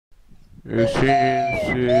It seems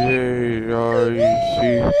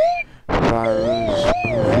CAREC violence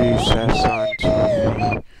movies that's on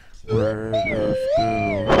TV, where those good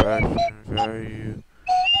old-fashioned values,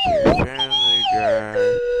 say Family Guy,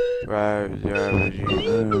 Right, Gravity,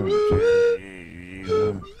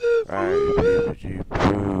 Right, Baby,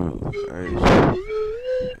 Blue,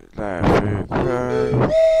 Laugh and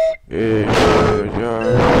Cry, it's your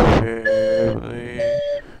Family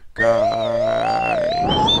Guy.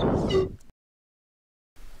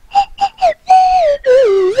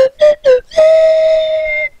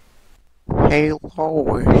 Hey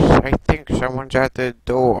Lois, I think someone's at the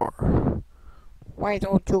door. Why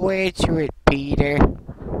don't you answer it, Peter?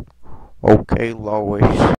 Okay,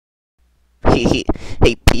 Lois. Hey,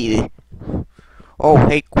 Peter. Oh,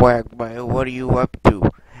 hey, Quagmire, what are you up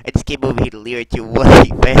to? I just came over here to leer at your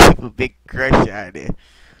wife. I have a big crush on her.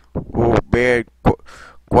 Oh, man,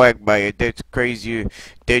 Quagmire, that's crazy.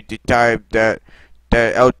 That's the time that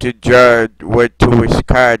Elton John went to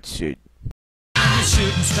Wisconsin.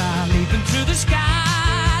 Shooting star leaping through the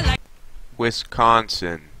sky like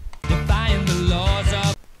Wisconsin. defying the laws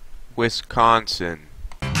of Wisconsin.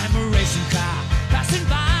 I'm a racing car passing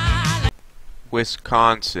by like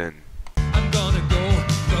Wisconsin. I'm gonna go,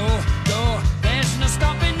 there's no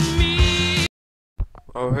stopping me.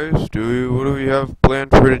 Oh, hey, Stewie, what do we have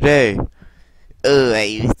planned for today? Oh,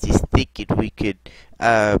 I was just thinking we could,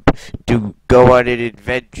 go on an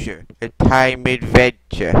adventure. A time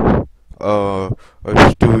adventure.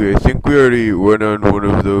 Stewie, I think we already went on one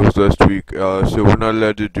of those last week, so we're not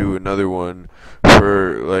allowed to do another one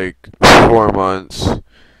for, like, 4 months.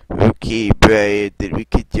 Okay, Brian, then we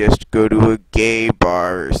could just go to a gay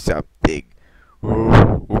bar or something.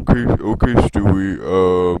 Oh, okay, Stewie,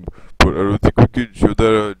 but I don't think we can show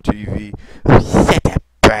that on TV. Oh, shut up,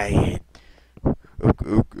 Brian.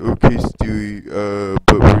 Okay, Stewie,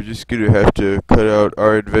 but we're just gonna have to cut out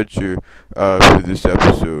our adventure, for this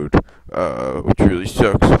episode, which really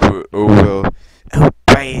sucks, but oh well. Oh,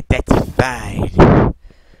 Brian, that's fine.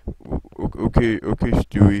 Okay,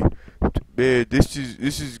 Stewie. Man, this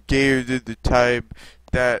is gayer than the time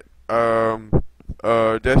that,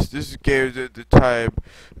 this is gayer than the time,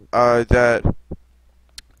 that,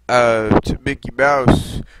 Mickey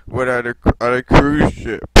Mouse went on a cruise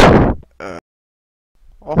ship.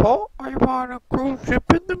 I'm on a cruise ship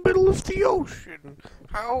in the middle of the ocean.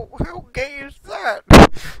 How gay is that?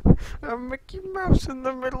 A Mickey Mouse in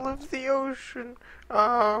the middle of the ocean,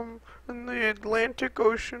 in the Atlantic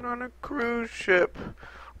Ocean on a cruise ship.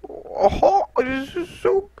 This is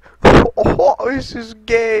so. This is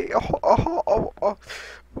gay. Oh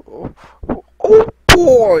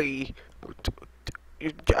boy.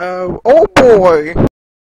 Oh boy.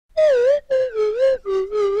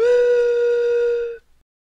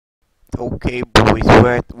 Okay, boys,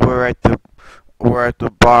 we're at the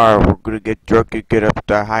bar. We're gonna get drunk and get up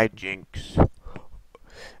to hijinks.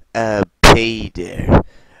 Peter.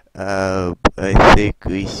 I think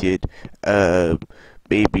we should,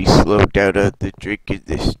 maybe slow down on the drinking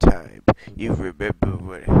this time. You remember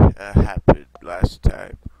what happened last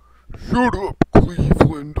time? Shut up,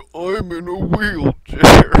 Cleveland. I'm in a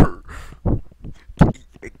wheelchair.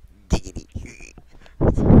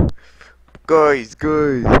 Guys,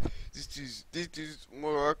 this is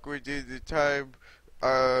more awkward than the time,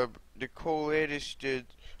 Nicole Aniston,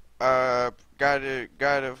 got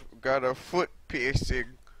a foot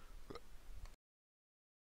piercing.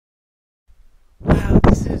 Wow,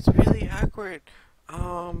 this is really awkward.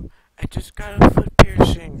 I just got a foot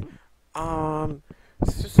piercing.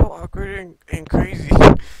 This is so awkward and crazy.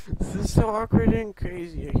 This is so awkward and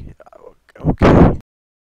crazy. Okay.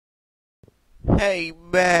 Hey,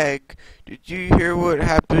 Meg, did you hear what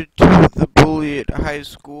happened to the bully at high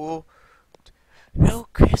school? No,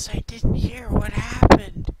 Chris, I didn't hear what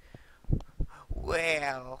happened.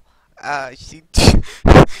 Well, she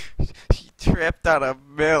she tripped on a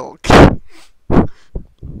milk.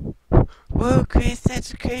 Whoa, Chris,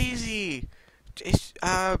 that's crazy. Is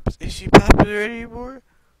she popular anymore?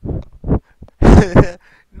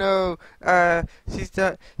 No, she's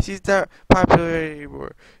not popular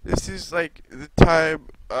anymore. This is like the time,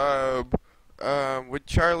 when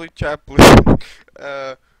Charlie Chaplin,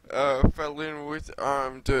 fell in with,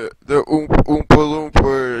 the Oompa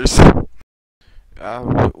Loompas.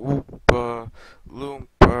 Oompa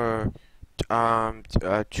Loompa,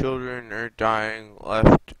 children are dying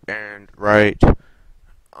left and right.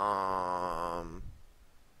 I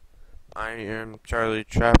am Charlie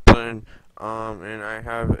Chaplin, and I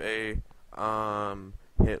have a,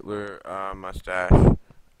 Hitler, mustache.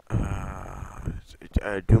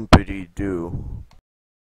 Doompity doo.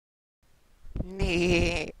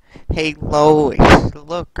 Hey Lois,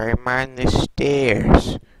 look, I'm on the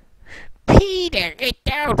stairs. Peter, get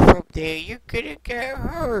down from there. You're gonna get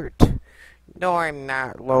hurt. No, I'm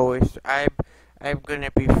not, Lois. I'm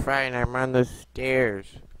gonna be fine. I'm on the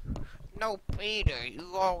stairs. No, Peter,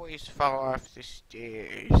 you always fall off the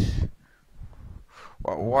stairs.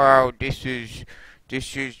 Wow, this is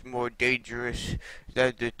more dangerous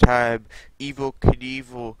than the time Evil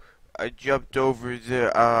Knievel jumped over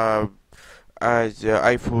the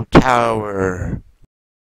Eiffel Tower.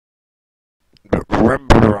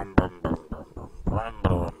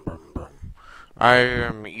 I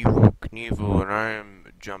am Evil Knievel and I am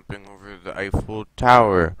jumping over the Eiffel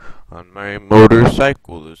Tower on my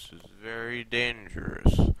motorcycle. This is very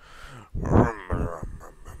dangerous.